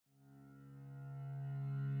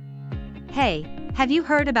Hey, have you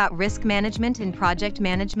heard about risk management in project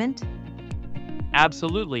management?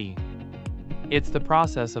 Absolutely. It's the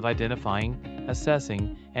process of identifying,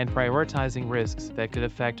 assessing, and prioritizing risks that could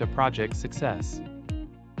affect a project's success.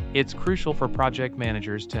 It's crucial for project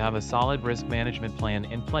managers to have a solid risk management plan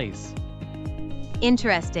in place.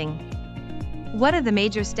 Interesting. What are the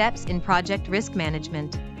major steps in project risk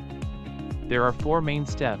management? There are four main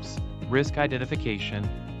steps: risk identification,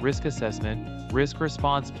 risk assessment, risk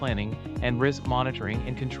response planning, and risk monitoring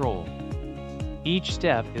and control. Each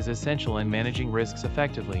step is essential in managing risks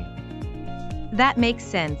effectively. That makes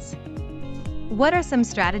sense. What are some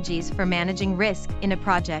strategies for managing risk in a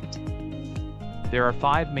project? There are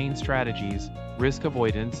five main strategies: risk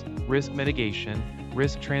avoidance, risk mitigation,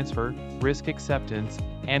 risk transfer, risk acceptance,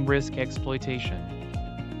 and risk exploitation.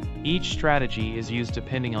 Each strategy is used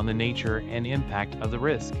depending on the nature and impact of the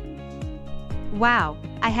risk. Wow,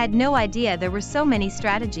 I had no idea there were so many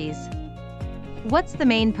strategies. What's the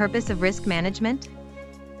main purpose of risk management?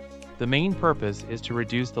 The main purpose is to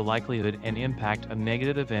reduce the likelihood and impact of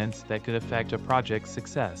negative events that could affect a project's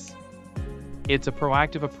success. It's a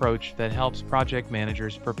proactive approach that helps project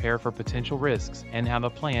managers prepare for potential risks and have a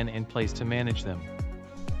plan in place to manage them.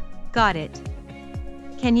 Got it.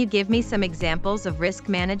 Can you give me some examples of risk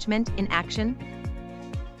management in action?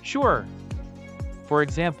 Sure. For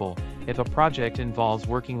example, if a project involves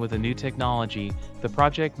working with a new technology, the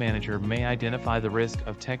project manager may identify the risk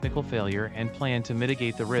of technical failure and plan to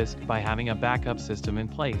mitigate the risk by having a backup system in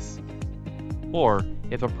place. Or,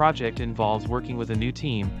 if a project involves working with a new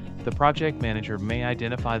team, the project manager may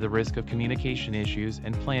identify the risk of communication issues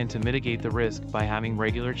and plan to mitigate the risk by having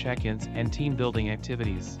regular check-ins and team-building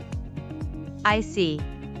activities. I see.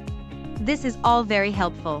 This is all very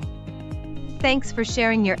helpful. Thanks for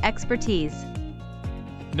sharing your expertise.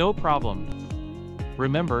 No problem.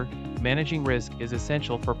 Remember, managing risk is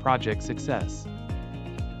essential for project success.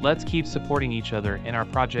 Let's keep supporting each other in our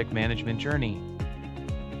project management journey.